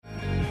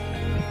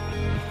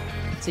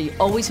So you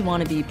always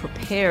want to be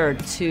prepared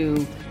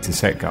to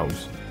set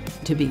goals,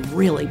 to be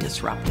really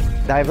disruptive.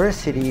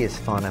 Diversity is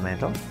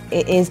fundamental.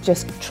 It is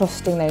just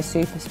trusting those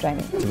super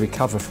strengths. to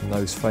recover from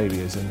those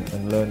failures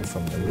and learn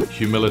from them.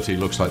 Humility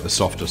looks like the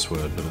softest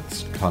word, but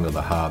it's kind of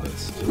the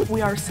hardest.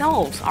 We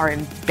ourselves are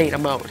in beta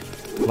mode.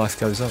 Life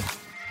goes on.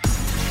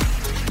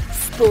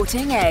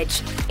 Sporting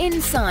Edge,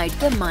 inside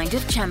the mind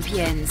of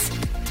champions.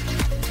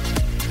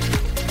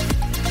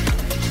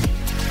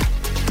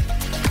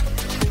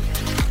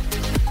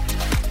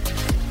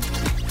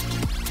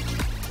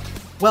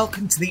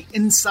 Welcome to the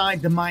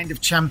Inside the Mind of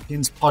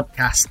Champions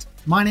podcast.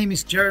 My name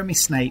is Jeremy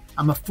Snape.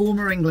 I'm a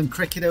former England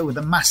cricketer with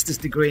a master's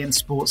degree in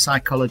sports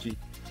psychology.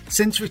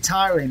 Since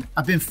retiring,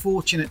 I've been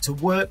fortunate to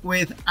work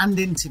with and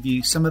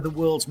interview some of the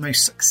world's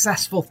most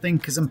successful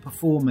thinkers and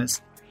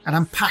performers, and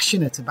I'm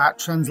passionate about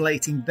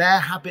translating their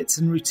habits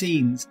and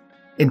routines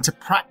into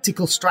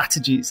practical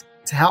strategies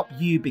to help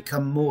you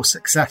become more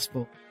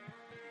successful.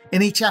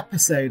 In each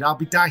episode, I'll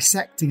be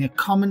dissecting a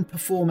common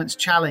performance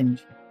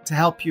challenge to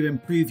help you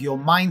improve your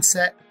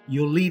mindset,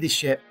 your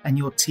leadership, and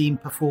your team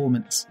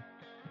performance.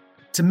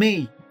 To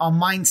me, our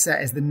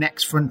mindset is the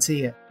next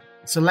frontier,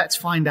 so let's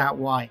find out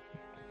why.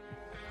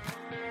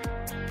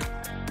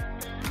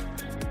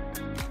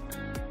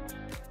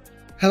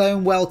 Hello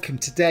and welcome.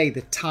 Today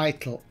the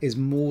title is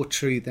More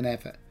True Than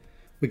Ever.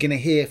 We're going to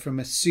hear from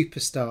a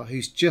superstar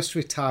who's just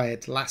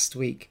retired last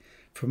week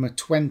from a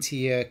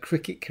 20-year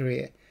cricket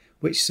career,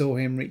 which saw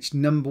him reach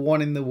number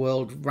one in the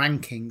world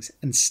rankings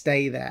and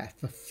stay there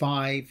for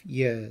 5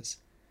 years.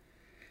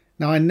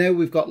 Now, I know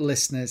we've got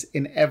listeners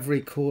in every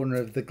corner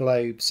of the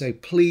globe, so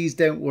please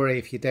don't worry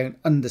if you don't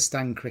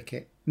understand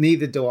cricket.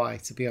 Neither do I,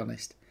 to be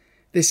honest.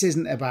 This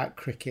isn't about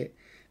cricket.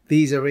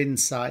 These are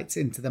insights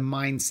into the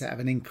mindset of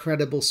an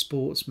incredible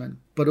sportsman,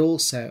 but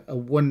also a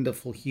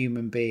wonderful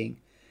human being.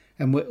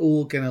 And we're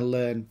all going to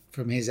learn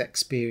from his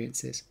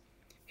experiences.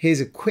 Here's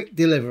a quick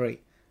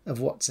delivery of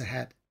what's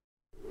ahead.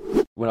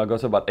 When I got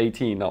to about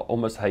 18, I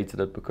almost hated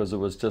it because it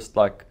was just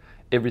like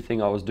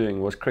everything I was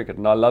doing was cricket.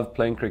 And I loved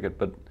playing cricket,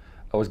 but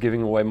I was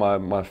giving away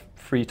my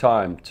free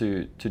time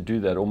to do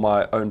that, or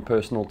my own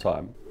personal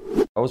time.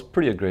 I was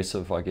pretty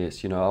aggressive, I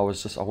guess. I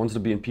wanted to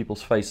be in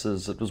people's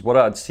faces. It was what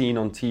I'd seen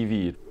on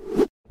TV.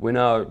 When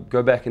I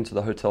go back into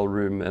the hotel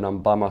room and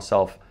I'm by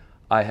myself,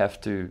 I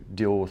have to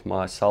deal with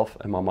myself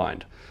and my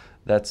mind.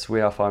 That's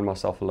where I find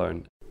myself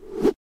alone.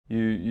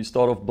 You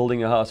start off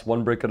building a house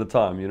one brick at a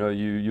time.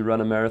 You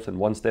run a marathon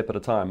one step at a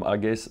time. I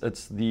guess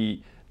it's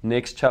the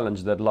next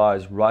challenge that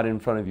lies right in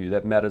front of you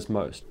that matters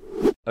most.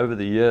 Over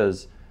the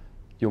years,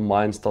 your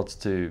mind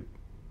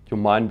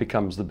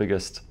becomes the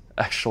biggest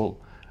actual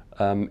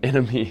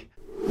enemy.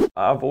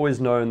 I've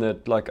always known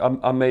that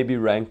I may be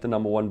ranked the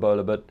number one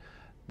bowler, but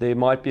there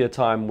might be a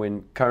time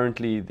when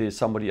currently there's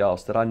somebody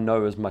else that I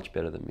know is much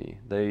better than me.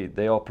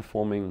 They are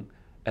performing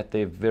at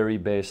their very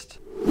best.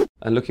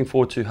 And looking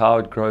forward to how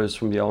it grows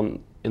from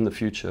beyond in the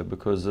future,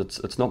 because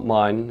it's not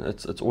mine.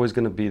 It's always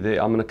going to be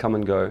there. I'm going to come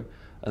and go,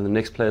 and the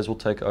next players will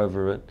take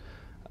over it.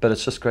 But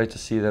it's just great to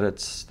see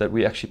that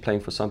we're actually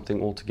playing for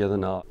something all together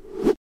now.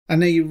 I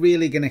know you're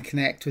really going to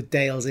connect with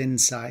Dale's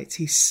insights.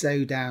 He's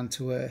so down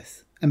to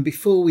earth. And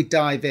before we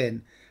dive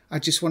in, I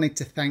just wanted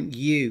to thank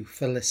you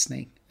for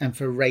listening and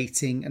for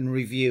rating and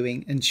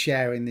reviewing and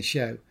sharing the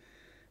show.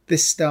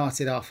 This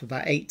started off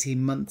about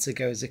 18 months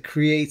ago as a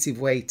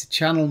creative way to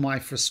channel my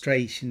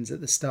frustrations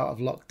at the start of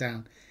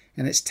lockdown,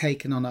 and it's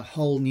taken on a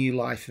whole new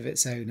life of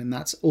its own, and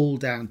that's all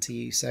down to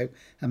you, so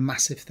a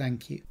massive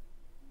thank you.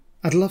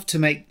 I'd love to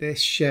make this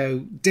show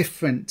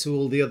different to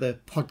all the other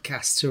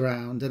podcasts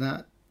around, and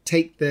I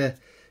take the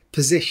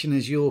position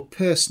as your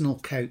personal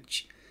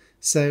coach.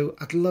 So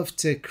I'd love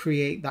to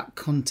create that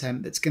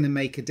content that's going to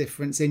make a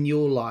difference in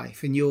your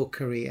life, in your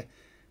career.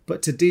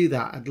 But to do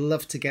that, I'd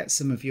love to get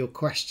some of your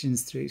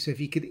questions through. So if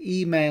you could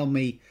email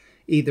me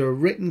either a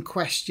written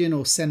question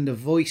or send a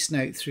voice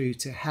note through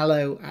to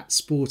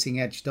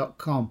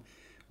hello@sportingedge.com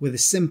with a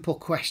simple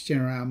question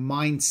around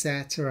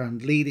mindset,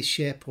 around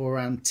leadership, or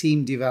around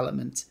team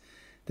development,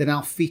 then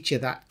I'll feature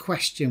that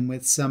question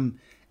with some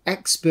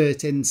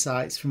expert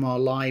insights from our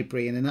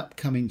library in an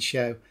upcoming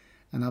show,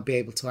 and I'll be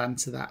able to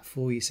answer that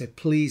for you. So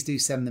please do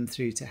send them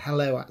through to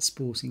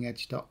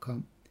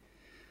hello@sportingedge.com.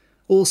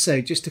 Also,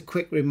 just a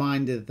quick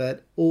reminder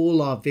that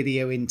all our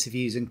video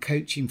interviews and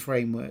coaching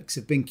frameworks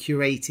have been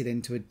curated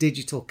into a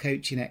digital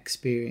coaching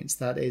experience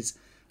that is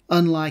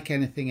unlike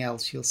anything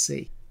else you'll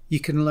see. You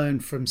can learn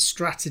from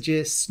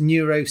strategists,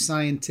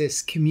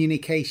 neuroscientists,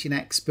 communication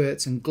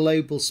experts and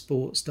global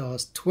sports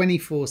stars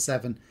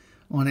 24/7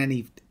 on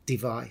any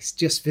device.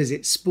 Just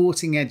visit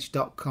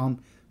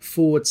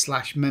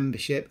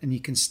sportingedge.com/membership and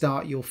you can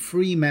start your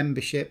free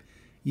membership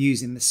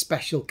using the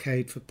special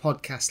code for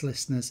podcast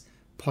listeners,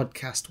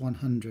 Podcast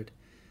 100.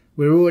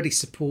 We're already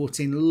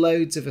supporting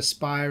loads of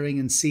aspiring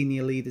and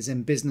senior leaders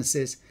in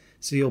businesses,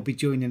 so you'll be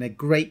joining a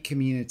great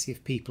community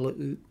of people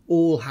who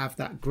all have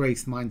that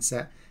growth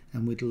mindset,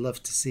 and we'd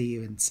love to see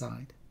you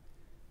inside.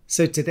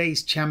 So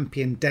today's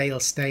champion, Dale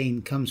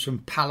Steyn, comes from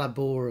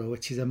Palabora,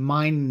 which is a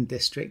mining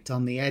district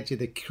on the edge of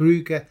the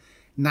Kruger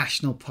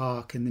National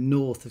Park in the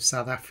north of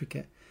South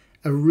Africa,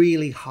 a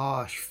really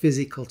harsh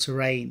physical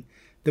terrain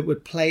that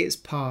would play its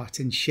part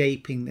in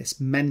shaping this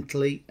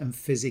mentally and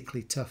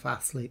physically tough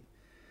athlete.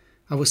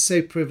 I was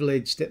so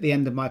privileged at the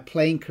end of my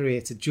playing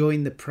career to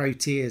join the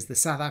Proteas, the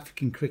South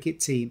African cricket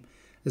team,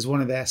 as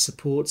one of their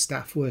support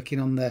staff, working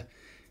on the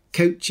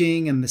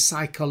coaching and the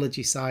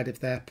psychology side of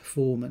their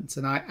performance.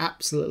 And I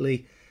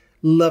absolutely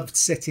loved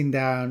sitting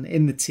down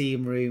in the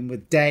team room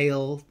with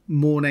Dale,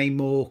 Morné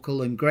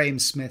Morkel and Graham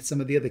Smith,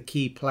 some of the other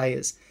key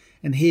players,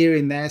 and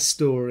hearing their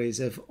stories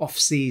of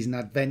off-season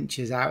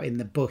adventures out in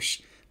the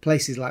bush,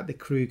 places like the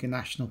Kruger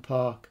National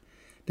Park.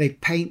 They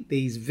paint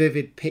these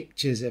vivid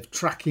pictures of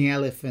tracking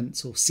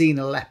elephants or seeing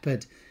a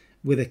leopard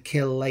with a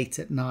kill late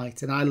at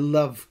night. And I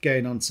love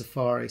going on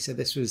safari, so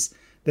this was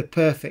the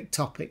perfect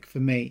topic for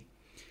me.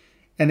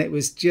 And it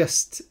was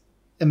just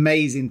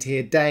amazing to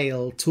hear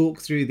Dale talk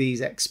through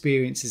these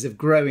experiences of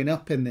growing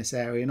up in this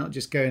area, not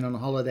just going on a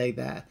holiday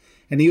there.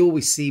 And he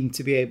always seemed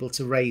to be able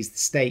to raise the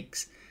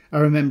stakes. I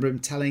remember him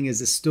telling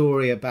us a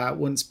story about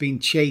once being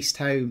chased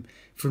home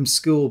from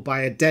school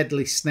by a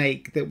deadly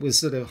snake that was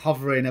sort of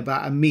hovering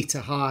about 1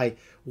 metre high,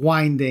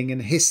 winding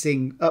and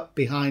hissing up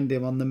behind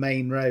him on the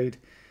main road.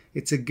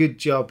 It's a good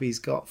job he's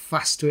got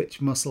fast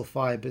twitch muscle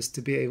fibres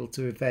to be able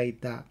to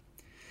evade that.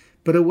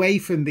 But away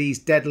from these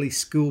deadly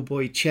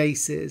schoolboy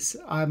chases,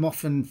 I'm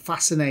often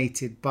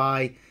fascinated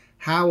by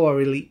how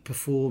our elite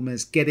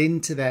performers get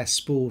into their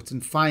sport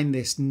and find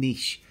this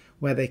niche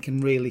where they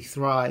can really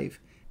thrive.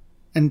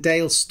 And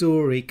Dale's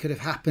story could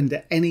have happened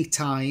at any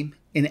time,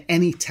 in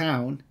any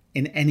town,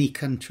 in any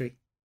country.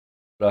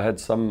 I had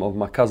some of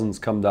my cousins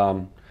come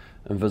down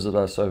and visit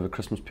us over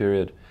Christmas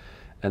period,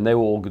 and they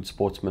were all good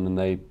sportsmen, and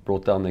they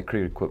brought down their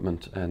cricket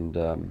equipment, and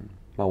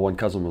my one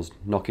cousin was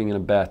knocking in a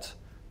bat,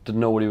 didn't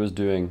know what he was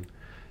doing,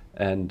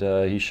 and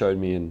he showed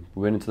me, and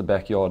we went into the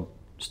backyard,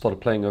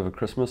 started playing over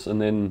Christmas,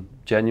 and then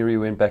January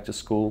went back to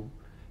school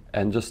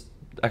and just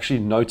actually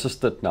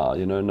noticed it now,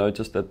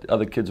 noticed that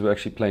other kids were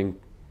actually playing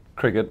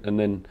cricket, and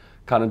then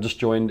kind of just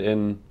joined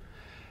in,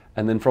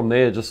 and then from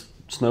there just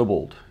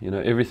snowballed.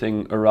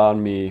 Everything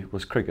around me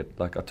was cricket.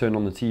 Like, I turned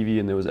on the TV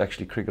and there was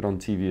actually cricket on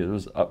TV.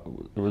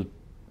 It was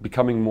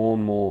becoming more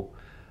and more,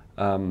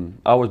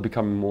 I was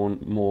becoming more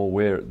and more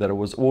aware that it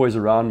was always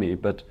around me,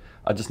 but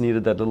I just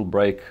needed that little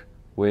break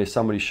where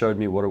somebody showed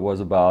me what it was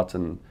about,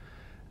 and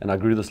I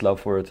grew this love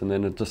for it, and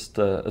then it just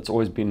it's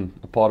always been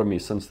a part of me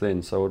since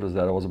then. So what was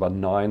that? I was about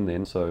 9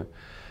 then, so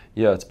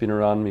yeah, it's been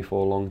around me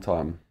for a long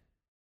time.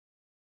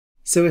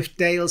 So if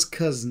Dale's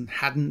cousin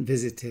hadn't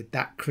visited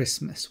that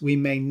Christmas, we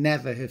may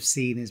never have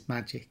seen his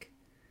magic.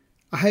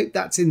 I hope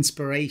that's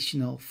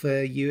inspirational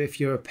for you if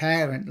you're a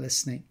parent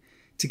listening,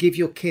 to give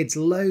your kids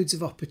loads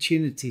of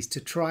opportunities to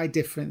try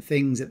different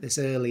things at this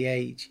early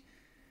age.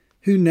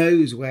 Who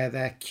knows where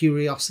their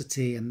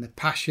curiosity and the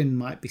passion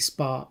might be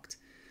sparked.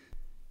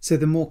 So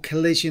the more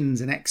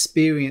collisions and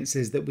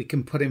experiences that we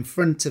can put in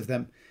front of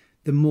them,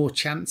 the more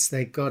chance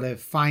they've got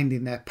of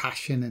finding their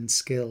passion and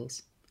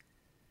skills.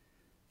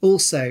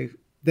 Also,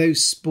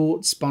 those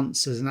sports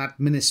sponsors and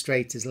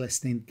administrators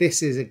listening,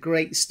 this is a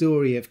great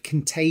story of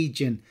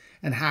contagion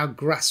and how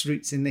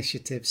grassroots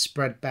initiatives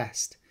spread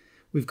best.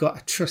 We've got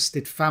a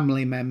trusted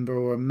family member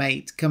or a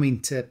mate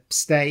coming to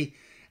stay,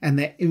 and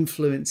they're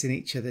influencing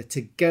each other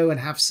to go and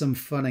have some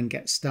fun and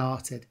get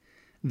started.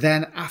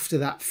 Then after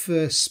that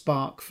first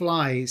spark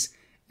flies,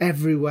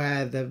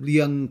 everywhere the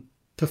young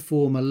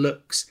performer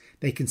looks,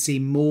 they can see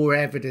more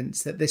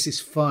evidence that this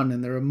is fun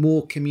and there are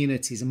more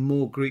communities and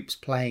more groups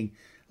playing,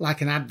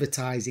 like an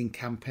advertising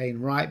campaign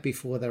right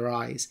before their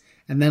eyes.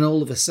 And then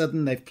all of a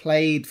sudden they've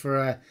played for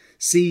a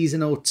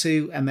season or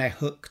two and they're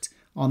hooked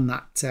on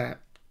that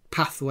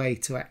pathway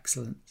to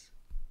excellence.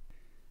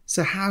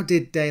 So how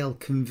did Dale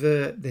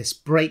convert this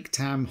break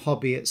time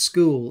hobby at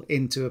school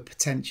into a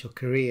potential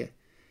career?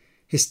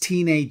 His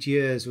teenage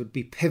years would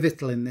be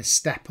pivotal in this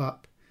step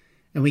up,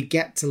 and we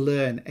get to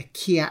learn a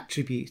key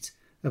attribute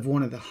of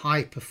one of the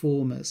high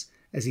performers,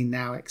 as he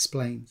now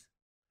explains.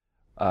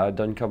 I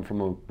don't come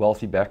from a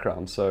wealthy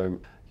background, so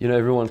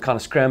everyone's kind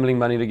of scrambling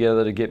money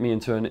together to get me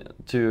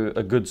into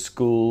a good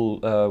school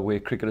where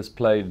cricket is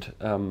played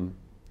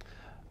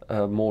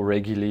more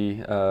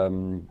regularly,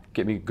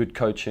 get me good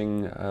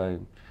coaching,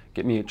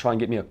 try and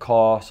get me a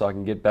car so I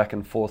can get back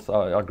and forth.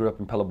 I grew up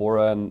in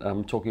Palabora, and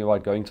I'm talking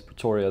about going to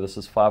Pretoria. This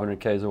is 500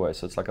 k's away,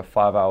 so it's like a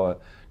 5-hour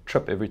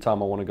trip every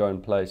time I want to go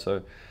and play.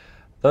 So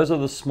those are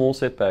the small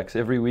setbacks.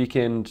 Every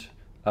weekend,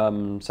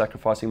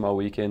 sacrificing my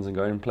weekends and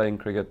going and playing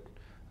cricket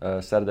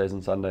Saturdays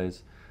and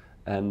Sundays,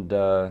 and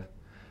it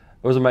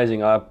was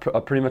amazing. I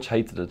pretty much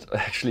hated it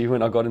actually.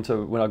 When I got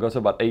to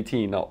about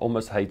 18, I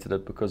almost hated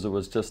it because it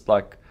was just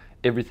like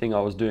everything I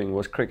was doing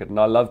was cricket, and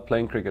I loved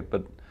playing cricket,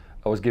 but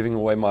I was giving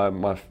away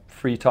my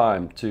free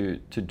time to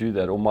do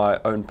that, or my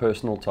own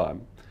personal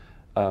time,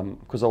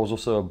 because I was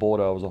also a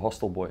boarder. I was a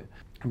hostel boy.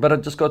 But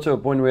it just got to a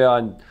point where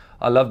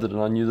I loved it,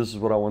 and I knew this is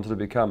what I wanted to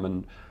become.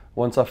 And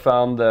once I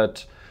found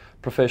that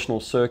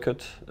professional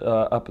circuit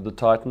up at the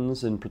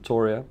Titans in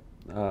Pretoria,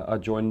 I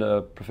joined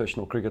a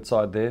professional cricket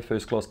side there,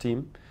 first class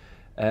team,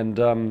 and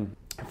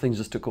things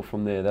just took off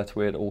from there. That's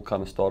where it all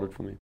kind of started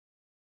for me.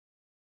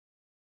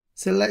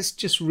 So let's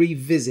just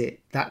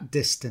revisit that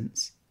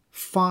distance.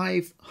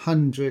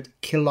 500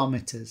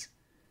 kilometres,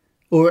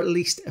 or at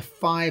least a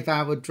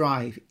 5-hour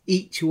drive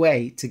each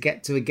way to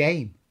get to a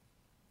game.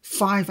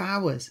 5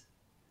 hours.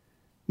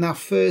 Now,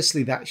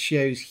 firstly, that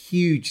shows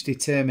huge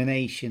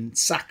determination,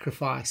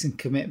 sacrifice and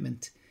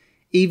commitment,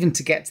 even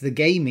to get to the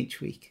game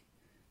each week.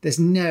 There's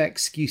no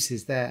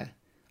excuses there.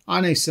 I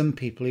know some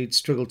people who'd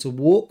struggle to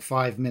walk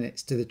 5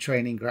 minutes to the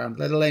training ground,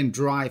 let alone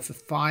drive for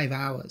 5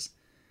 hours.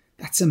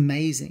 That's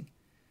amazing.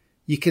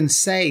 You can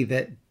say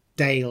that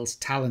Dale's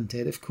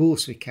talented, of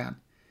course we can,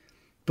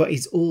 but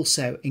he's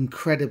also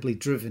incredibly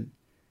driven.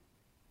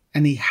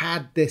 And he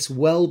had this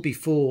well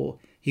before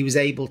he was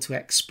able to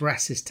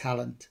express his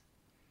talent.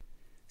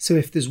 So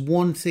if there's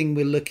one thing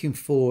we're looking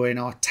for in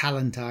our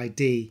talent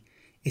ID,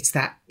 it's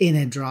that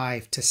inner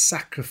drive to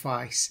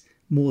sacrifice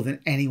more than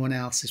anyone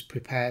else is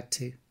prepared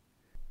to.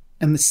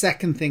 And the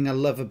second thing I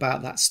love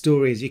about that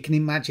story is you can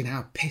imagine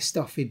how pissed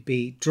off he'd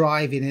be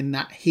driving in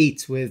that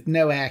heat with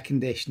no air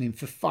conditioning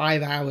for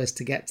 5 hours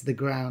to get to the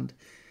ground.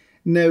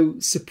 No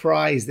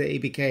surprise that he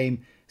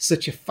became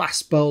such a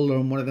fast bowler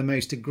and one of the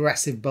most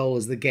aggressive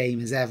bowlers the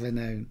game has ever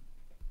known.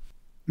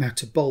 Now,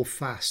 to bowl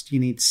fast, you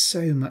need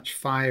so much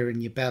fire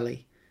in your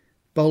belly.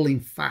 Bowling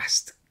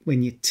fast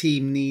when your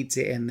team needs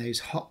it in those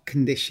hot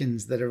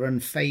conditions that are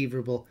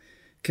unfavourable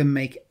can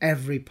make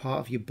every part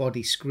of your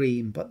body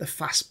scream, but the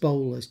fast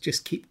bowlers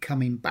just keep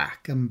coming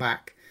back and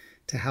back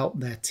to help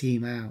their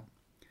team out.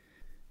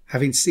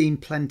 Having seen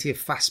plenty of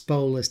fast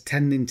bowlers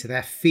tending to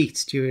their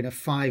feet during a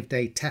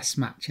 5-day test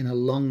match in a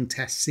long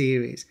test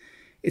series,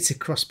 it's a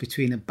cross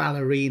between a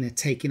ballerina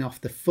taking off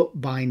the foot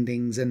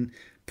bindings and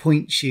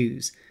point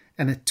shoes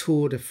and a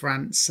Tour de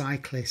France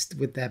cyclist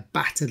with their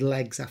battered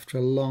legs after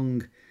a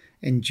long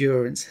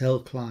endurance hill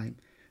climb.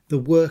 The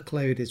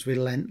workload is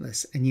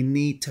relentless and you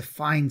need to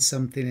find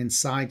something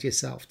inside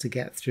yourself to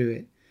get through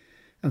it.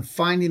 And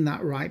finding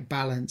that right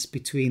balance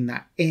between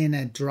that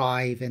inner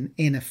drive and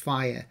inner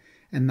fire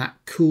and that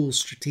cool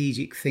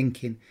strategic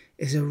thinking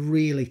is a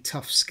really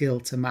tough skill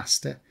to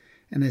master.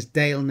 And as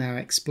Dale now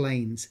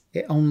explains,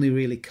 it only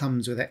really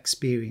comes with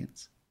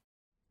experience.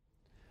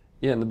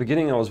 Yeah, in the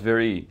beginning I was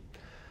very,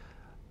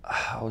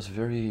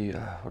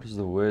 what is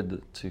the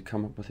word to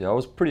come up with here? I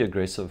was pretty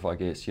aggressive, I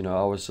guess. You know,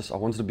 I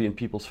wanted to be in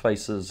people's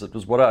faces. It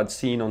was what I'd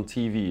seen on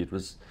TV. It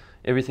was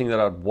everything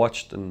that I'd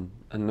watched and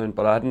learned,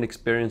 but I hadn't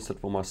experienced it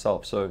for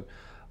myself. So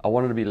I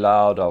wanted to be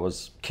loud. I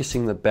was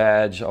kissing the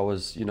badge. I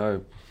was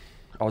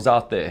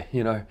out there,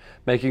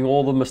 making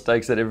all the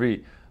mistakes that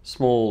every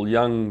small,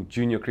 young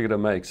junior cricketer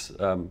makes,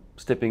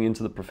 stepping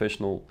into the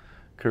professional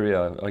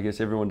career. I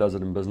guess everyone does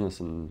it in business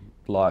and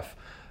life.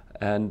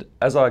 And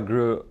as I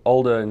grew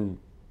older and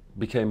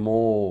became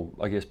more,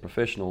 I guess,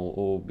 professional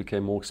or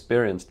became more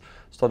experienced,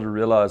 started to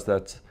realize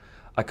that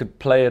I could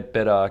play it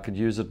better. I could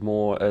use it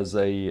more as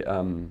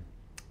an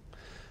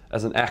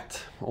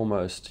act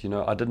almost.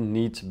 I didn't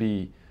need to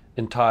be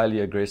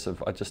entirely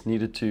aggressive. I just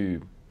needed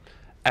to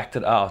act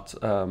it out,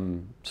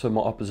 so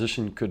my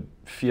opposition could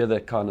fear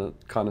that kind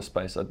of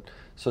space.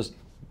 So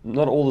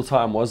not all the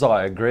time was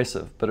I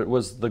aggressive, but it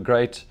was the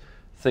great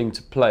thing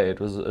to play.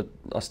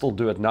 I still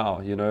do it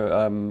now,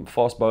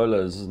 fast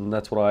bowlers, and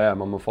that's what I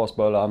am. I'm a fast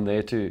bowler. I'm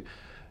there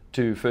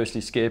to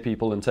firstly scare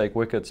people and take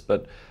wickets,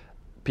 but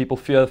people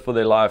fear for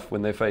their life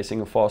when they're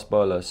facing a fast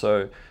bowler.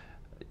 So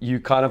you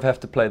kind of have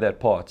to play that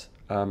part.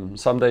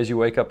 Some days you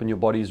wake up and your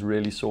body's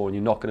really sore and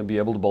you're not going to be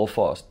able to bowl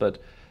fast, but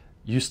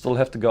you still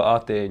have to go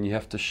out there and you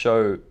have to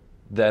show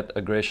that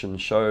aggression,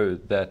 show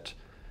that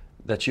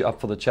you're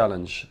up for the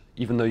challenge,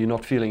 even though you're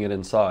not feeling it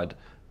inside.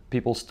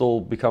 People still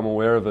become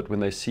aware of it when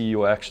they see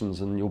your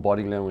actions and your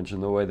body language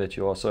and the way that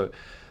you are. So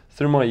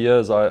through my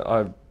years,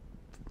 I've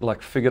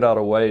figured out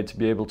a way to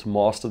be able to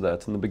master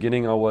that. In the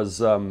beginning, it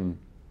was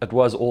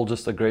all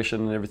just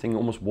aggression and everything,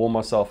 almost wore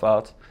myself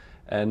out,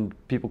 and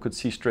people could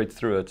see straight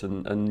through it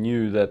and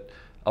knew that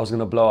I was going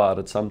to blow out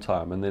at some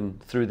time. And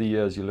then through the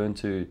years, you learn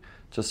to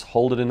just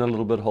hold it in a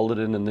little bit, hold it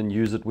in, and then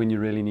use it when you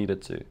really need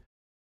it to.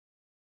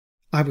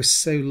 I was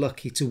so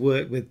lucky to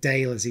work with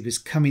Dale as he was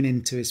coming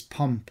into his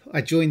pomp.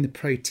 I joined the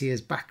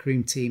Proteas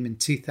backroom team in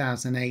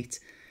 2008,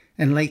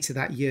 and later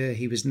that year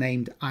he was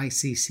named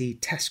ICC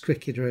Test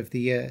Cricketer of the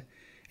Year,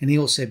 and he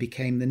also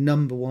became the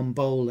 #1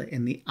 bowler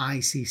in the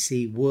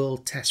ICC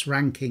World Test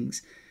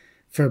Rankings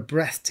for a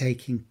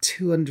breathtaking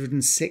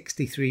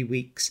 263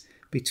 weeks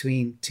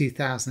between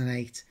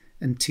 2008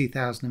 and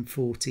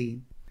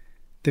 2014.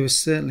 There was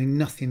certainly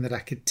nothing that I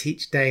could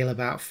teach Dale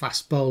about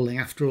fast bowling.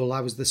 After all,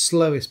 I was the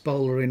slowest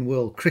bowler in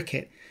world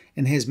cricket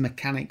and his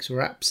mechanics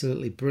were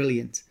absolutely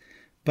brilliant.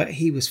 But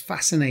he was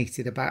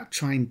fascinated about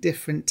trying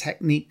different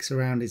techniques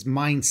around his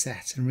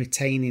mindset and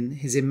retaining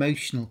his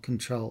emotional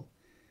control.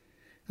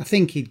 I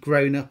think he'd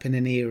grown up in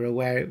an era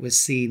where it was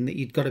seen that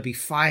you'd got to be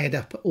fired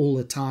up at all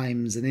the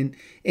times and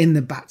in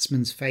the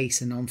batsman's face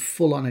and on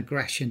full-on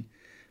aggression.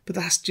 But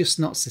that's just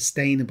not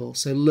sustainable.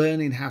 So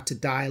learning how to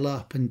dial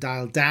up and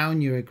dial down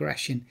your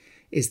aggression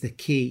is the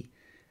key.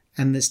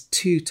 And there's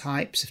two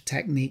types of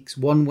techniques.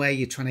 One where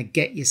you're trying to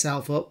get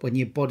yourself up when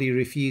your body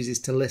refuses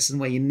to listen,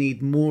 where you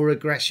need more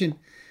aggression.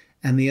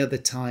 And the other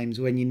times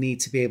when you need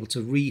to be able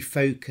to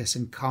refocus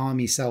and calm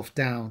yourself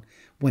down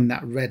when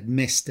that red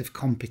mist of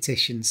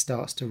competition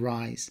starts to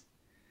rise.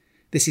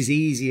 This is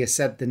easier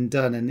said than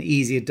done, and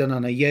easier done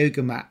on a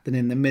yoga mat than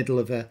in the middle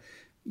of a,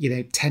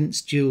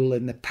 tense duel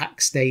in the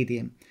packed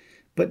stadium.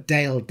 But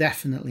Dale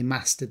definitely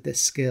mastered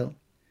this skill.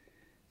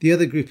 The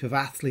other group of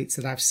athletes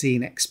that I've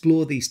seen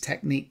explore these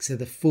techniques are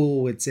the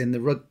forwards in the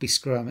rugby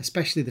scrum,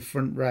 especially the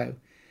front row.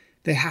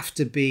 They have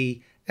to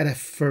be at a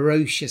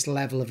ferocious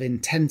level of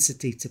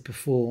intensity to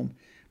perform,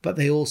 but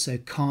they also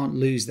can't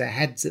lose their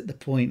heads at the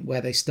point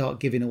where they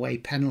start giving away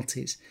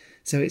penalties.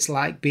 So it's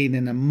like being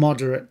in a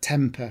moderate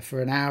temper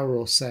for an hour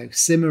or so,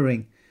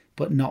 simmering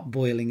but not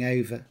boiling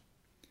over.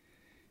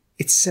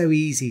 It's so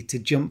easy to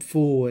jump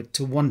forward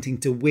to wanting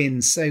to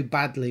win so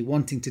badly,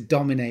 wanting to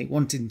dominate,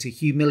 wanting to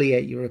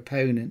humiliate your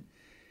opponent.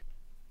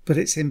 But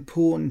it's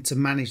important to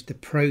manage the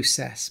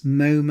process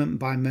moment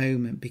by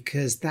moment,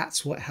 because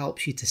that's what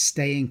helps you to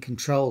stay in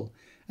control.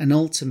 And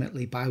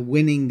ultimately, by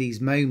winning these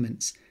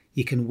moments,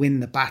 you can win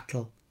the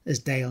battle, as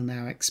Dale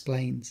now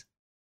explains.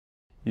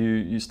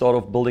 You start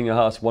off building a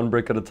house one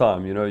brick at a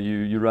time.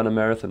 You run a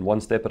marathon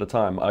one step at a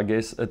time. I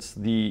guess it's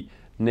the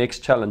next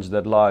challenge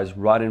that lies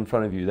right in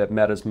front of you that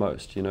matters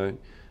most.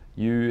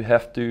 You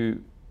have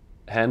to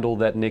handle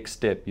that next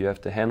step. You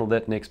have to handle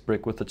that next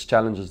brick with its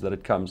challenges that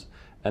it comes,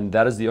 and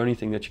that is the only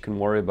thing that you can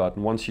worry about.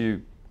 And once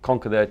you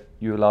conquer that,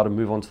 you're allowed to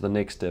move on to the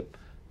next step,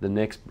 the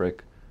next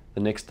brick,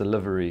 the next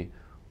delivery,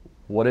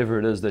 whatever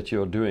it is that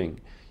you're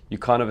doing. You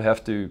kind of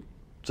have to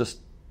just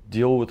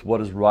deal with what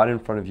is right in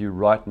front of you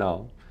right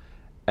now.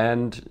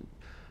 And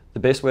the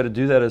best way to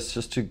do that is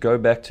just to go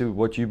back to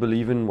what you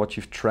believe in, what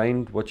you've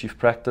trained, what you've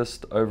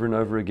practiced over and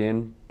over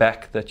again,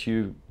 back that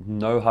you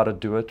know how to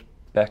do it,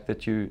 back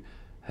that you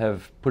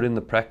have put in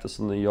the practice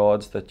and the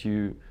yards that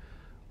you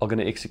are going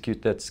to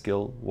execute that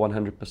skill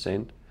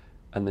 100%,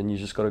 and then you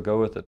just got to go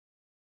with it.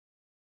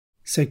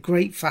 So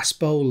great fast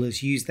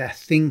bowlers use their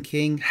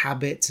thinking,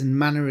 habits and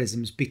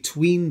mannerisms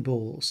between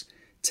balls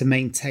to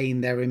maintain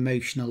their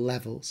emotional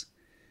levels.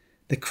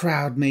 The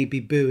crowd may be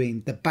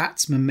booing, the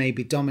batsman may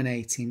be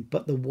dominating,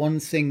 but the one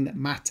thing that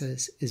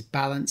matters is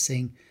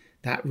balancing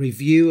that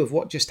review of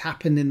what just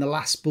happened in the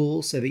last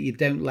ball so that you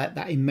don't let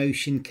that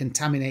emotion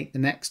contaminate the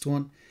next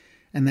one.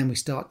 And then we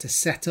start to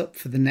set up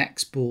for the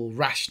next ball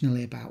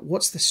rationally about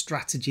what's the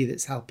strategy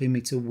that's helping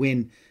me to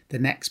win the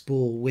next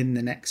ball, win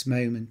the next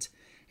moment.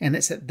 And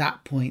it's at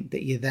that point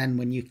that you then,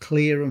 when you're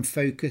clear and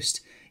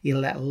focused, you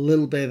let a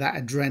little bit of that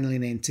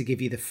adrenaline in to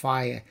give you the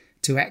fire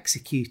to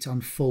execute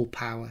on full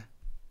power.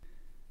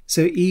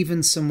 So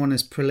even someone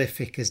as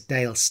prolific as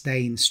Dale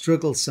Steyn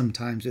struggles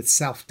sometimes with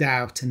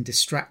self-doubt and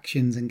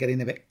distractions and getting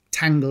a bit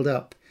tangled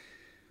up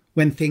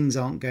when things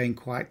aren't going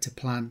quite to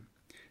plan.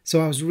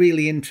 So I was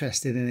really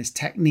interested in his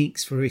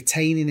techniques for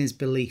retaining his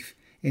belief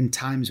in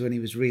times when he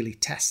was really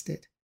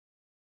tested.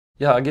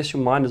 Yeah, I guess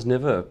your mind is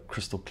never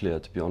crystal clear,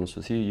 to be honest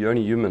with you. You're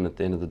only human at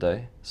the end of the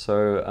day.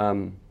 So,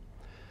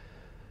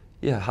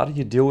 how do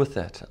you deal with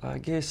that? I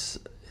guess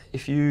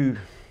if you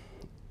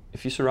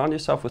surround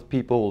yourself with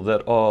people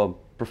that are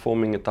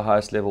performing at the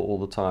highest level all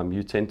the time,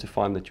 you tend to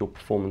find that your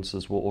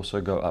performances will also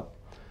go up.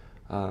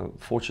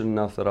 Fortunate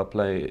enough that I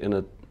play in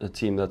a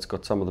team that's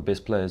got some of the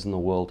best players in the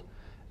world,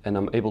 and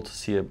I'm able to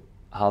see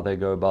how they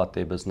go about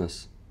their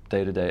business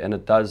day to day, and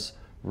it does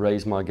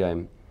raise my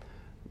game.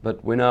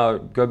 But when I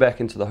go back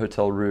into the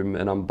hotel room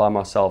and I'm by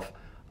myself,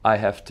 I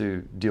have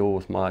to deal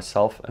with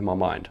myself and my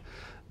mind.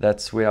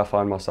 That's where I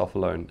find myself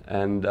alone.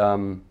 And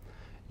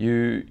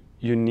you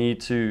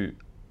need to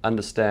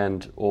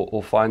understand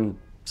or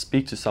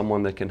speak to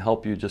someone that can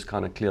help you just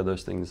kind of clear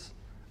those things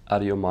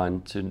out of your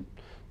mind,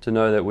 to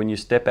know that when you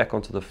step back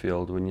onto the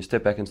field, when you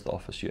step back into the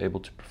office, you're able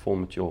to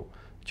perform at your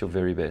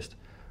very best.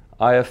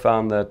 I have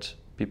found that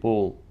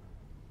people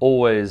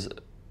always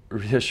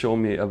reassure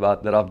me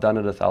about that I've done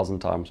it 1,000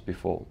 times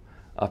before.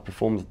 I've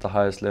performed at the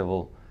highest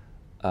level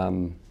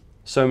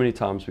so many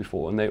times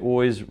before, and they're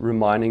always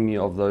reminding me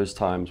of those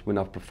times when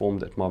I've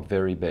performed at my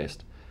very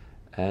best,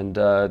 and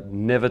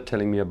never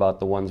telling me about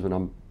the ones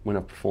when I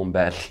perform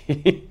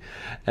badly.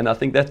 And I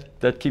think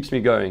that keeps me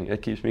going.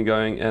 It keeps me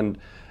going, and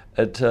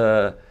it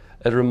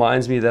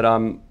reminds me that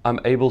I'm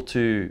able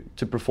to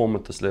perform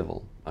at this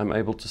level. I'm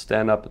able to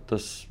stand up at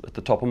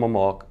the top of my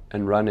mark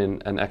and run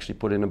in and actually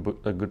put in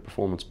a good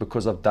performance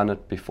because I've done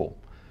it before.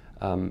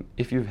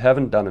 If you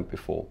haven't done it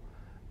before,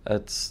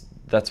 that's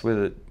where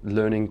the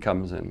learning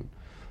comes in.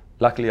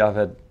 Luckily, I've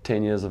had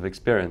 10 years of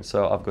experience,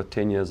 so I've got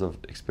 10 years of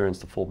experience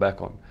to fall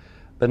back on.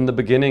 But in the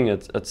beginning,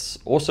 it's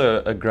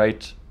also a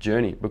great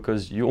journey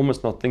because you're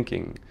almost not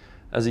thinking.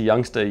 As a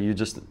youngster, you're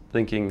just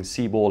thinking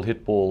see ball,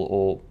 hit ball,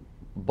 or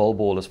bowl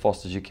ball as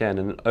fast as you can.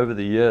 And over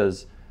the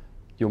years,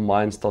 your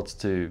mind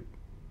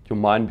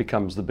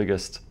becomes the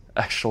biggest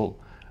actual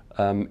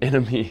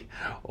enemy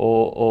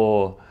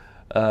or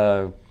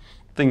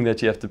thing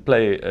that you have to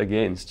play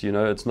against.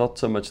 It's not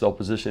so much the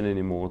opposition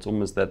anymore. It's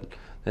almost that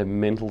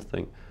mental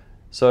thing.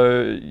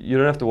 So you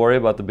don't have to worry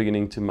about the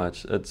beginning too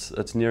much.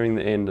 It's nearing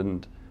the end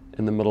and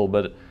in the middle.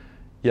 But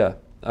yeah,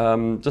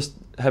 just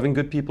having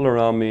good people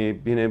around me,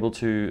 being able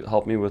to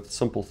help me with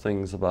simple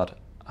things about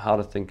how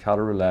to think, how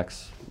to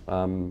relax,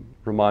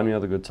 remind me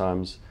of the good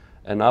times.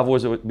 And I've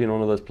always been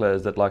one of those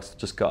players that likes to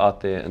just go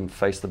out there and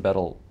face the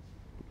battle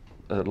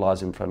that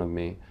lies in front of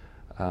me.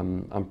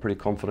 I'm a pretty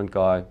confident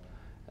guy,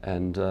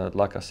 and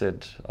like I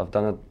said, I've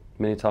done it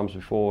many times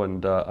before,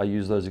 and I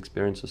use those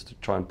experiences to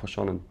try and push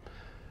on and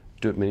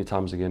do it many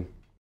times again.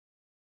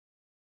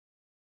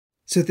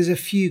 So there's a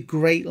few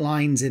great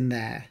lines in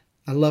there.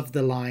 I love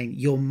the line,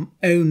 your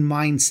own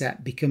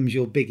mindset becomes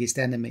your biggest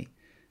enemy.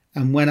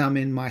 And when I'm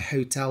in my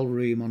hotel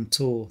room on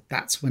tour,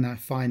 that's when I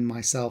find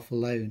myself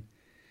alone.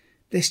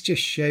 This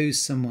just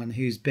shows someone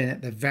who's been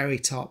at the very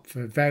top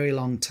for a very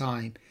long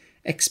time,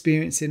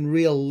 experiencing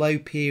real low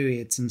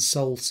periods and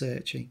soul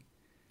searching.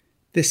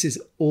 This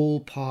is all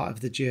part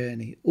of the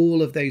journey.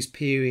 All of those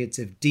periods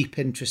of deep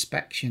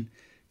introspection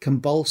can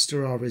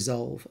bolster our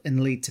resolve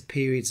and lead to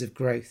periods of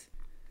growth.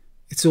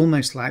 It's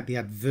almost like the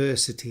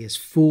adversity is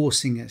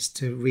forcing us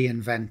to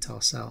reinvent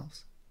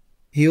ourselves.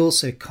 He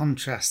also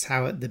contrasts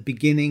how at the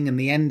beginning and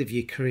the end of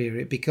your career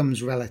it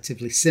becomes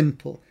relatively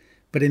simple,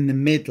 but in the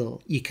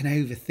middle you can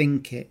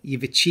overthink it.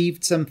 You've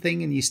achieved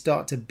something and you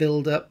start to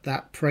build up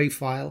that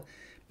profile,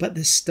 but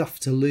there's stuff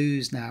to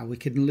lose now. We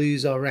can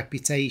lose our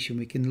reputation,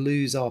 we can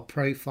lose our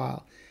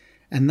profile,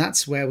 and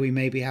that's where we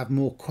maybe have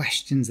more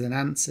questions than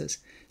answers.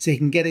 So you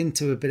can get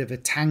into a bit of a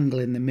tangle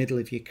in the middle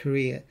of your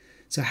career.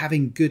 So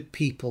having good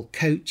people,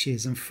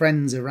 coaches and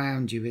friends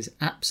around you is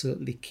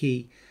absolutely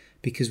key,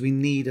 because we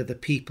need other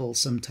people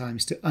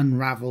sometimes to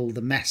unravel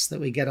the mess that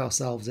we get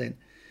ourselves in.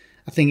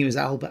 I think it was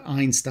Albert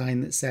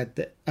Einstein that said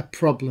that a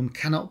problem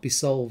cannot be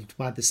solved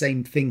by the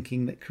same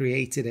thinking that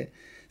created it.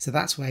 So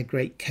that's where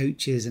great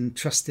coaches and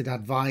trusted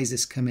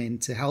advisors come in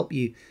to help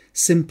you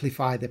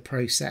simplify the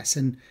process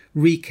and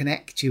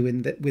reconnect you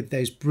with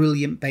those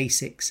brilliant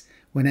basics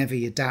whenever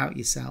you doubt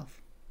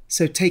yourself.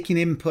 So taking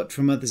input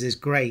from others is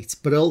great,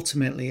 but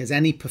ultimately, as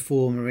any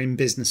performer in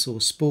business or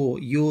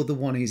sport, you're the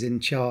one who's in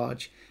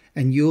charge,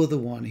 and you're the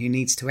one who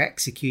needs to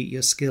execute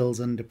your skills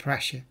under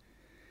pressure.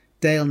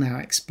 Dale now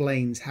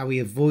explains how he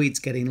avoids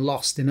getting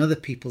lost in other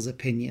people's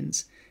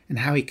opinions and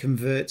how he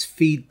converts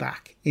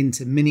feedback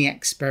into mini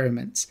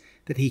experiments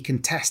that he can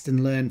test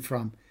and learn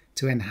from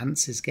to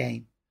enhance his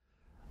game.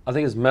 I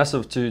think it's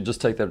massive to just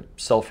take that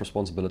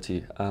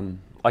self-responsibility.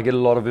 I get a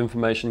lot of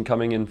information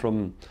coming in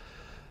from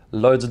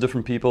loads of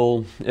different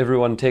people,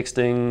 everyone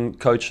texting,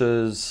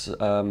 coaches,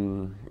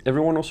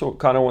 everyone also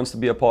kind of wants to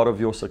be a part of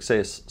your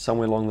success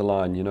somewhere along the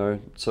line, you know.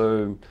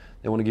 So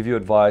they want to give you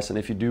advice, and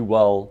if you do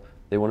well,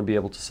 they want to be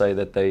able to say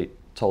that they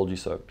told you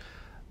so.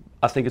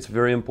 I think it's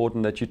very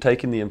important that you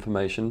take in the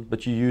information,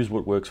 but you use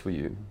what works for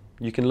you.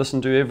 You can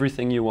listen to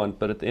everything you want,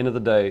 but at the end of the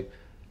day,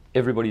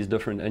 everybody's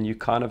different, and you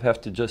kind of have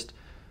to just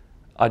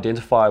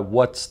identify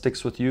what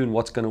sticks with you and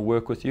what's going to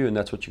work with you, and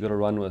that's what you've got to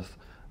run with.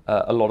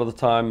 A lot of the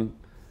time,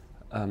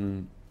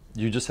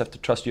 you just have to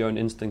trust your own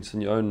instincts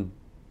and your own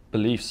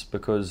beliefs,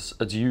 because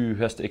it's you who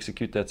has to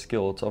execute that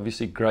skill. It's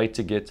obviously great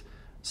to get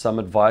some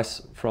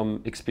advice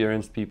from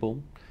experienced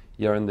people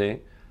here and there,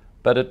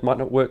 but it might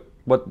not work.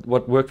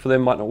 What worked for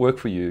them might not work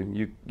for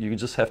you. You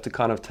just have to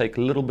kind of take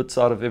little bits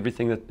out of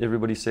everything that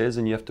everybody says,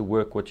 and you have to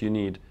work what you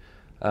need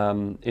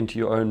into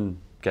your own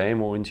game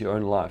or into your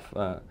own life.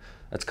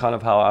 It's kind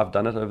of how I've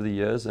done it over the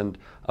years, and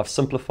I've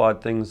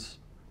simplified things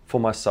for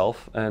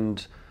myself,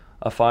 and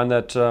I find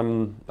that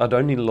I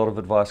don't need a lot of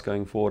advice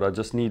going forward. I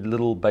just need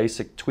little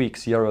basic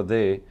tweaks here or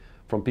there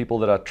from people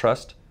that I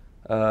trust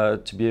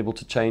to be able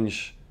to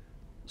change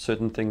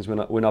certain things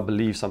when I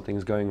believe something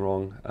is going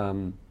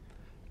wrong.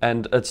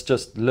 And it's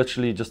just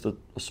literally just a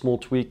small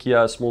tweak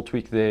here, a small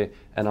tweak there,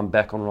 and I'm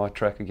back on the right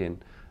track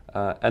again.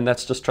 And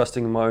that's just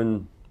trusting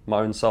my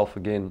own self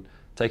again,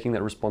 taking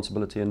that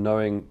responsibility and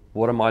knowing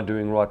what am I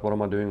doing right, what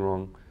am I doing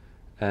wrong.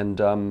 And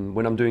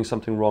when I'm doing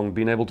something wrong,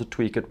 being able to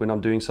tweak it. When I'm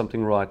doing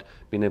something right,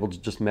 being able to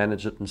just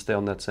manage it and stay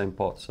on that same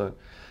path. So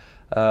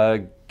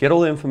get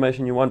all the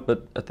information you want,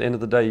 but at the end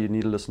of the day, you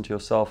need to listen to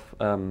yourself.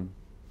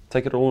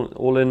 Take it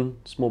all in,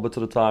 small bits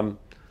at a time.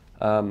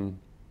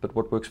 But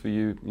what works for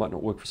you might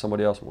not work for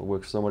somebody else, and what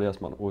works for somebody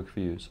else might not work for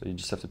you. So you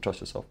just have to trust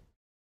yourself.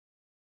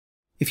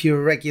 If you're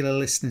a regular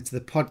listener to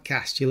the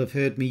podcast, you'll have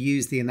heard me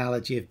use the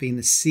analogy of being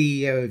the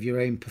CEO of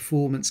your own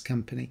performance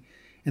company.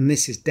 And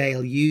this is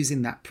Dale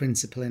using that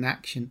principle in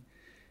action.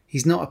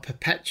 He's not a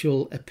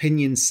perpetual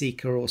opinion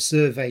seeker or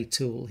survey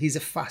tool. He's a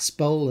fast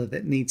bowler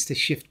that needs to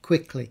shift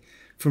quickly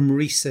from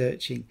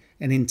researching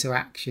and into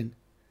action.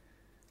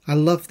 I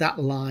love that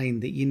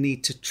line that you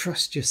need to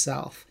trust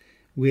yourself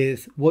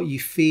with what you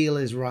feel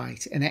is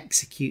right and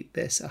execute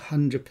this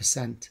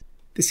 100%.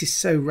 This is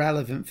so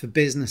relevant for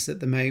business at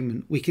the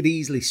moment. We could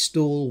easily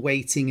stall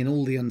waiting in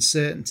all the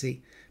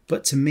uncertainty,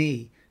 but to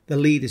me, the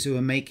leaders who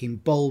are making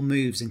bold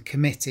moves and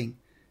committing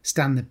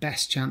stand the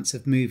best chance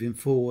of moving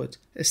forward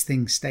as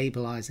things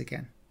stabilise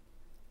again.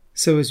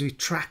 So as we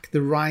track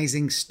the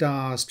rising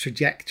stars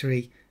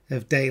trajectory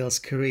of Dale's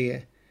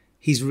career,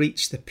 He's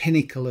reached the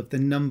pinnacle of the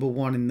number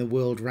one in the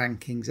world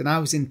rankings, and I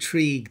was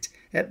intrigued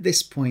at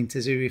this point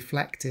as he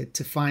reflected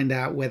to find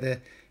out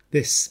whether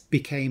this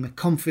became a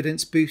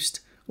confidence boost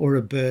or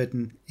a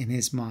burden in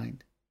his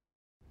mind.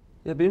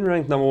 Yeah, being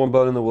ranked number one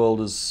bowler in the world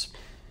it's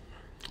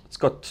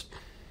got,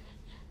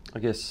 I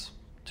guess,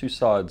 two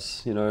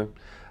sides, you know.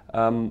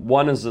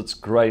 One is it's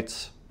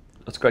great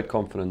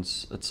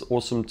confidence. It's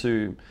awesome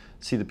to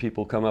see the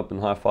people come up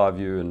and high-five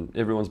you and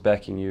everyone's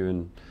backing you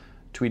and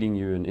tweeting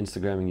you and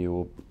Instagramming you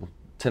or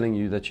telling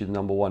you that you're the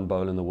number one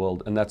bowler in the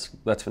world, and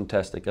that's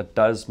fantastic. It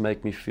does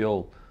make me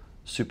feel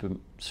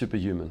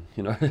superhuman,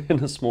 you know,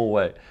 in a small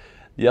way.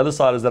 The other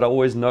side is that I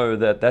always know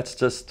that that's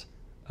just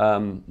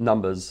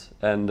numbers,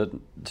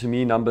 and to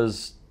me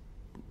numbers,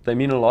 they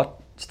mean a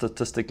lot.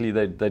 Statistically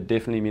they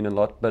definitely mean a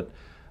lot, but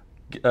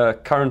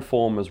current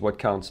form is what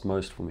counts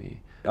most for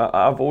me.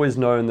 I've always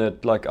known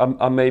that, like,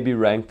 I may be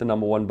ranked the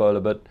number one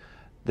bowler, but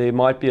there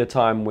might be a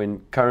time when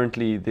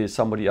currently there's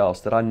somebody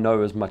else that I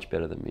know is much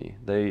better than me.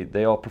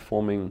 They are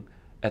performing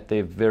at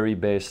their very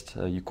best.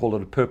 You call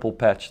it a purple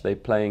patch. They're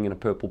playing in a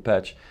purple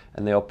patch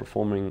and they are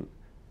performing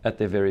at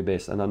their very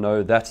best. And I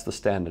know that's the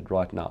standard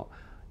right now.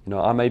 You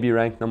know, I may be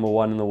ranked number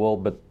one in the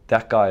world, but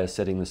that guy is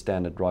setting the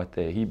standard right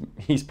there.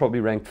 He's probably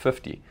ranked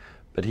 50,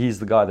 but he's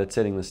the guy that's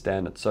setting the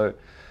standard. So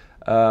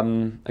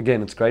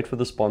again, it's great for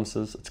the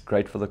sponsors. It's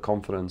great for the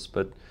confidence,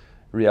 but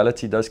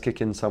reality does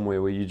kick in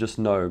somewhere where you just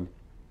know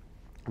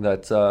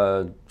that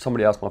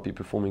somebody else might be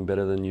performing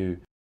better than you.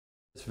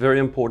 It's very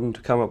important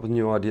to come up with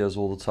new ideas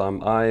all the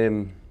time. I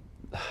am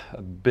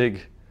a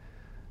big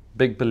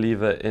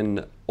believer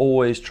in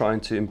always trying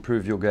to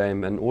improve your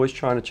game and always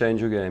trying to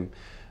change your game.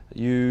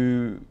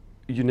 You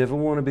never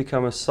want to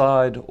become a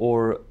side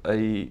or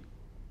a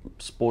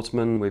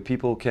sportsman where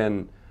people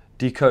can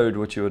decode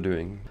what you're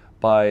doing.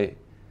 By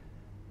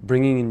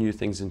bringing in new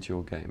things into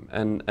your game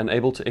and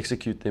able to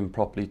execute them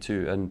properly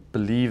too, and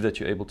believe that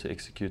you're able to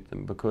execute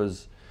them,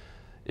 because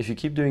if you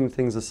keep doing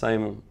things the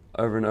same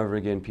over and over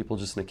again, people are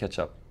just going to catch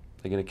up.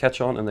 They're going to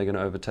catch on and they're going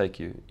to overtake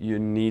you. You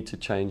need to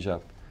change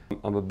up.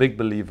 I'm a big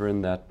believer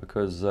in that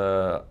because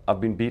I've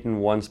been beaten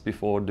once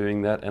before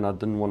doing that, and I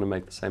didn't want to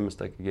make the same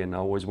mistake again. I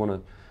always want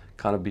to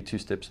kind of be 2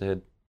 steps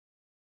ahead.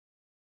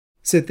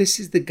 So this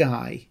is the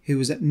guy who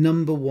was at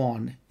number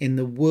one in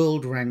the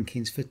world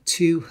rankings for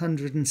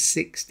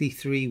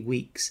 263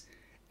 weeks,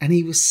 and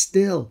he was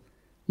still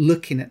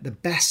looking at the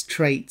best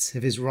traits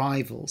of his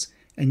rivals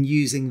and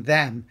using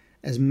them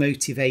as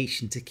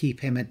motivation to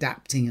keep him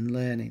adapting and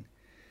learning.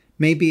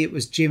 Maybe it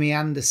was Jimmy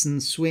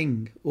Anderson's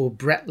swing, or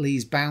Brett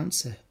Lee's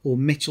bouncer, or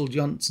Mitchell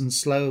Johnson's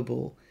slower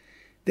ball.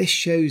 This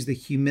shows the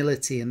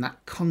humility and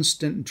that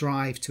constant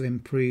drive to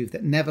improve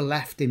that never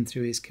left him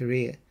through his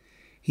career.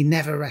 He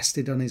never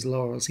rested on his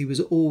laurels. He was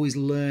always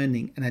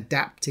learning and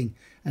adapting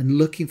and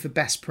looking for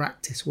best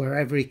practice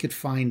wherever he could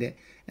find it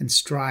and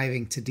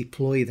striving to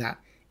deploy that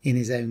in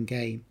his own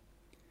game.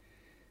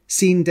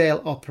 Seeing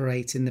Dale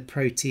operate in the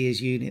Proteas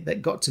unit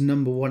that got to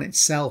number one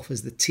itself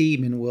as the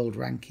team in world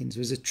rankings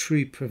was a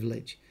true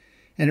privilege,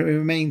 and it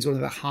remains one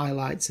of the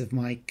highlights of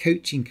my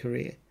coaching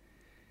career.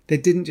 They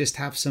didn't just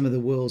have some of the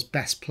world's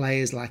best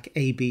players like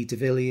A.B. de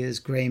Villiers,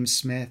 Graham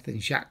Smith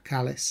and Jacques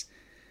Kallis,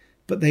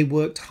 but they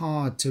worked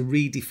hard to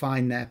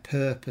redefine their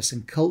purpose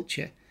and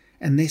culture,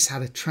 and this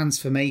had a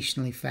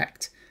transformational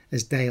effect,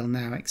 as Dale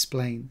now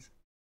explains.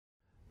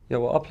 Yeah,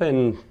 well, I play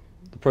in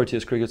the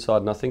Proteas cricket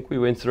side, and I think we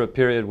went through a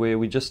period where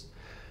we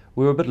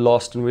were a bit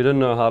lost and we didn't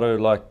know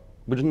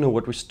we didn't know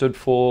what we stood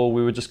for.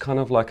 We were just kind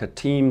of like a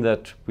team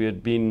that we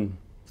had been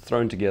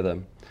thrown together,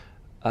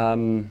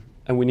 and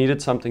we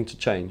needed something to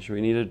change.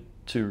 We needed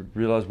to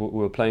realize what we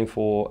were playing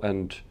for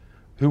and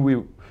who we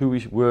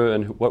were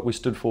and what we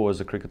stood for as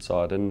a cricket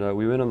side. And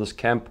we went on this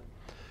camp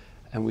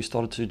and we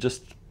started to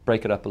just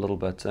break it up a little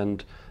bit,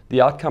 and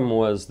the outcome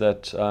was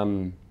that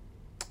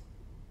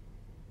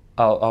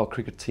our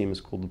cricket team is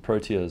called the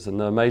Proteas, and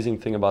the amazing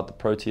thing about the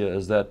Protea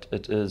is that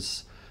it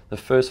is the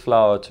first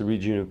flower to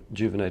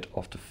rejuvenate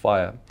after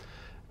fire.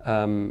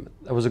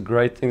 It was a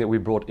great thing that we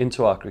brought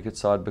into our cricket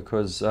side,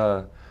 because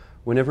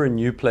whenever a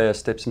new player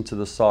steps into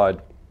the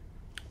side,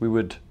 we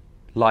would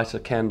light a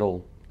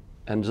candle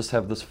and just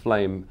have this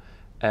flame,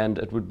 and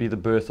it would be the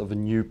birth of a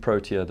new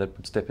Protea that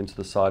would step into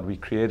the side. We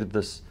created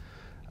this,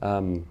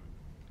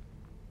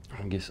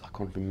 I guess I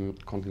can't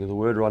think of the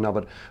word right now,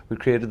 but we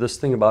created this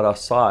thing about our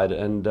side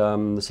and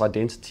this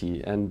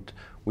identity, and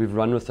we've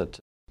run with it.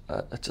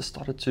 It just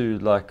started to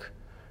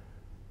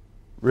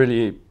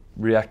really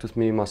react with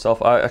me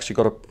myself. I actually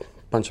got a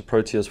bunch of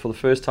Proteas. For the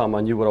first time,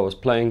 I knew what I was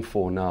playing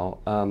for now,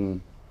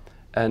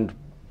 and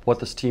what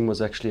this team was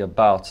actually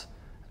about.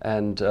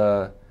 And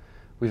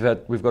we've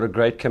got a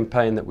great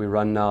campaign that we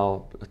run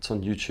now. It's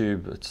on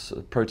YouTube. It's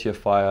Protea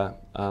Fire.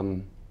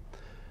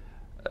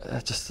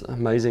 It's just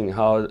amazing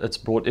how it's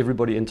brought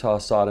everybody into our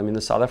side. I mean,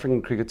 the South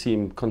African cricket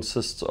team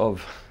consists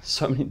of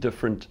so many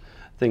different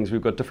things.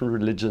 We've got different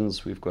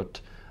religions. We've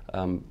got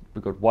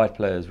white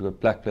players. We've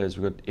got black players.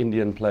 We've got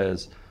Indian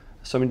players.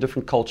 So many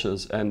different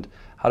cultures. And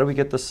how do we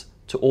get this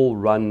to all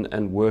run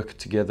and work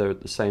together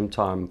at the same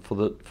time for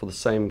the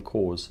same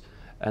cause?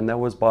 and that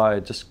was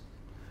by just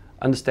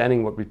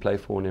understanding what we play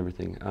for and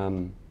everything.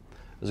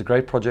 It was a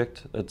great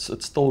project. It's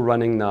still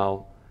running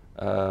now,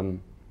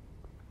 and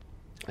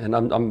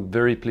I'm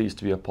very pleased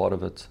to be a part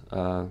of it,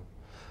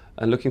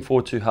 and looking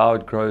forward to how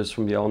it grows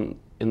from here on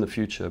in the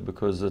future,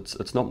 because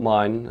it's not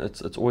mine.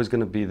 It's always going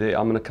to be there.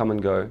 I'm going to come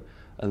and go,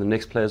 and the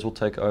next players will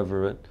take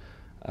over it.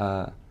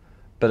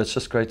 But it's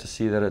just great to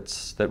see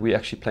that we're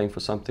actually playing for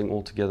something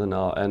all together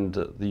now, and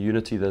the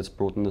unity that's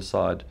brought in the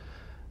side.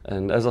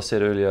 And as I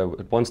said earlier,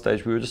 at one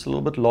stage we were just a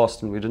little bit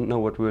lost, and we didn't know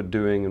what we were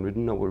doing, and we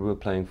didn't know what we were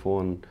playing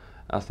for, and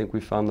I think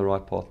we found the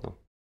right path now.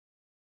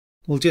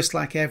 Well, just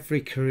like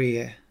every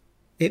career,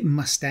 it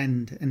must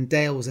end, and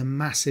Dale was a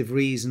massive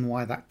reason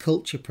why that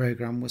culture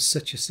programme was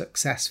such a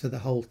success for the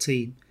whole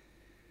team.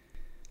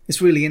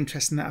 It's really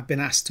interesting that I've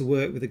been asked to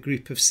work with a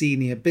group of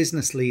senior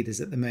business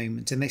leaders at the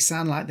moment, and they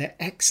sound like they're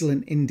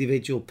excellent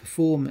individual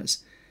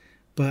performers,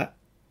 but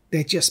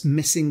they're just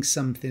missing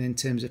something in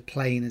terms of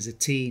playing as a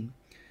team.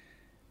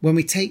 When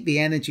we take the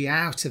energy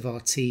out of our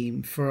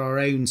team for our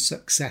own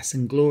success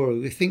and glory,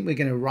 we think we're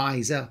going to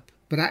rise up,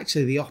 but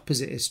actually the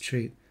opposite is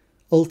true.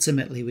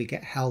 Ultimately, we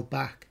get held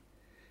back.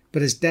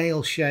 But as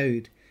Dale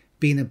showed,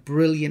 being a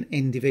brilliant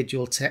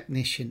individual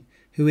technician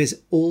who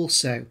is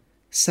also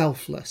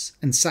selfless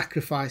and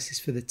sacrifices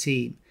for the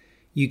team,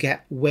 you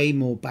get way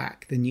more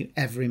back than you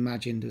ever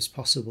imagined was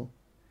possible.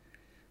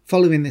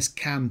 Following this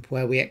camp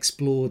where we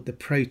explored the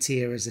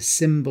Protea as a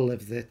symbol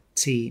of the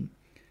team,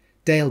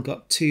 Dale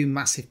got 2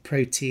 massive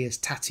Proteas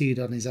tattooed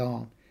on his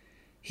arm.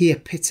 He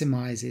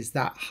epitomises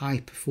that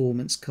high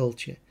performance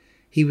culture.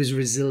 He was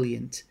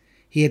resilient.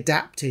 He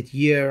adapted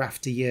year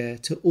after year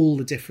to all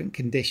the different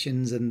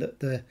conditions and that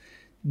the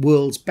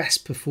world's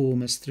best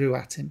performers threw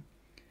at him.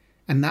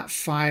 And that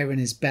fire in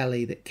his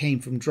belly that came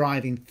from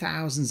driving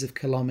thousands of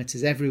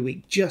kilometres every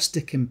week just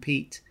to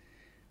compete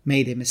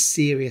made him a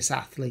serious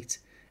athlete,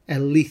 a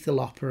lethal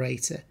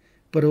operator,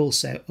 but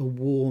also a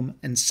warm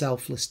and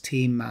selfless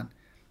team man,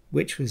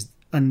 which was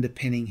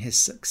underpinning his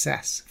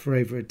success for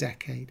over a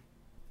decade.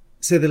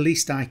 So the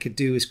least I could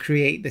do was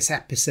create this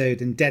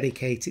episode and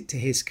dedicate it to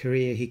his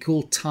career. He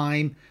called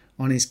time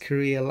on his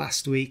career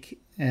last week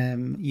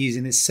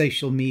using his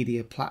social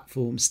media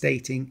platform,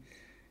 stating,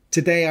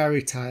 "Today I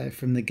retire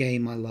from the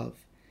game I love.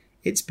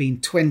 It's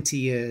been 20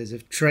 years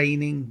of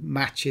training,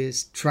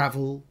 matches,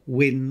 travel,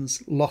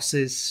 wins,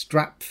 losses,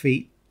 strapped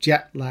feet,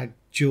 jet lag,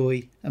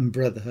 joy and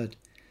brotherhood.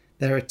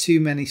 There are too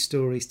many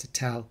stories to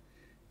tell,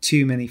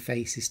 too many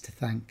faces to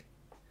thank."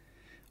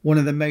 One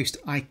of the most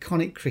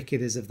iconic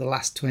cricketers of the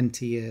last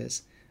 20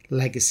 years,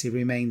 legacy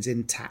remains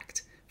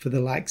intact for the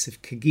likes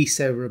of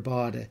Kagiso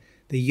Rabada,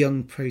 the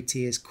young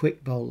Proteas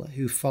quick bowler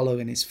who follow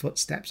in his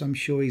footsteps. I'm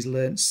sure he's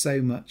learnt so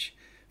much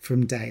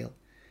from Dale.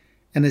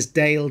 And as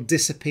Dale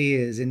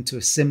disappears into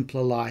a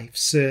simpler life,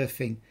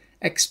 surfing,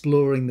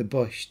 exploring the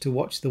bush to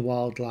watch the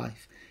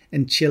wildlife,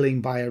 and chilling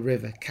by a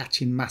river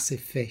catching massive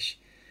fish,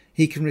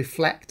 he can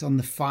reflect on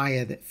the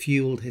fire that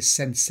fueled his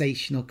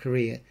sensational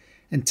career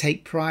and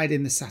take pride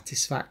in the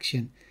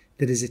satisfaction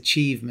that his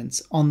achievements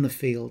on the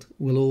field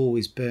will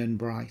always burn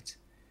bright.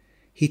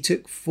 He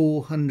took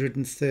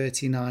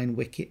 439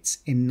 wickets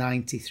in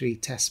 93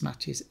 test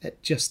matches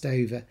at just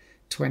over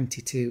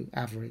 22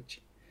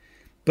 average.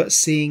 But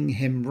seeing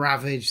him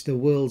ravage the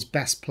world's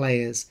best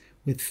players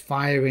with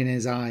fire in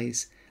his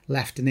eyes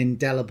left an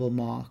indelible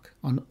mark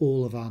on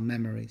all of our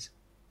memories.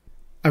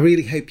 I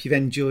really hope you've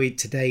enjoyed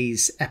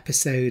today's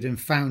episode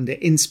and found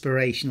it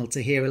inspirational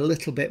to hear a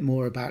little bit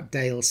more about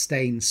Dale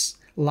Stein's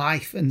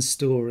life and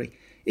story.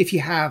 If you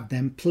have,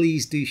 then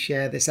please do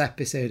share this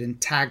episode and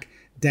tag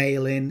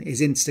Dale in.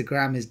 His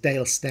Instagram is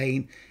Dale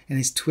Steyn and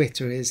his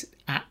Twitter is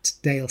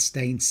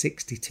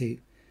 @DaleSteyn62.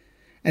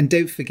 And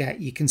don't forget,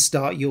 you can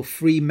start your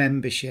free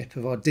membership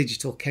of our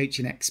digital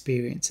coaching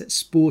experience at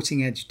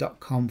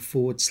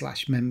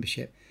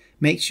sportingedge.com/membership.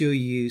 Make sure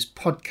you use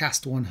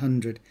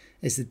podcast100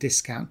 as the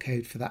discount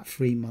code for that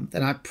free month.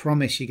 And I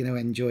promise you're going to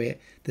enjoy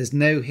it. There's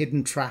no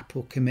hidden trap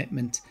or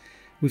commitment.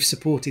 We've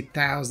supported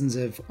thousands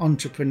of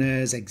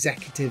entrepreneurs,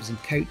 executives and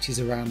coaches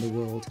around the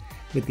world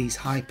with these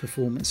high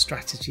performance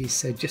strategies.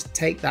 So just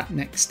take that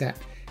next step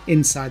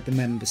inside the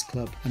members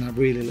club, and I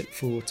really look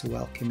forward to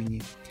welcoming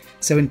you.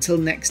 So until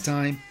next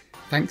time,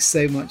 thanks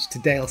so much to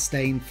Dale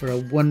Steyn for a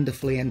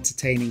wonderfully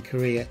entertaining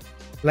career.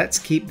 Let's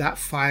keep that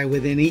fire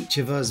within each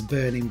of us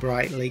burning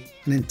brightly.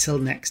 And until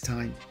next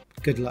time,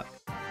 good luck.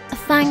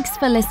 Thanks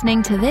for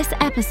listening to this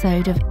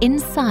episode of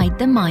Inside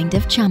the Mind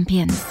of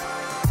Champions.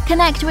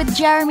 Connect with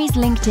Jeremy's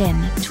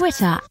LinkedIn,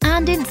 Twitter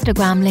and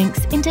Instagram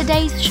links in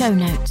today's show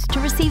notes to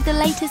receive the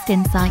latest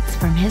insights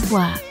from his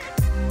work.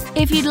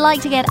 If you'd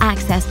like to get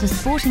access to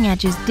Sporting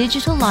Edge's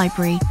digital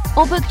library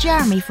or book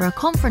Jeremy for a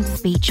conference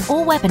speech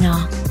or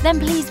webinar, then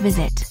please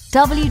visit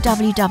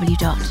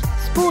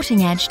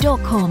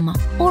www.sportingedge.com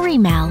or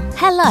email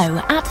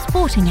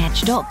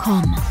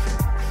hello@sportingedge.com.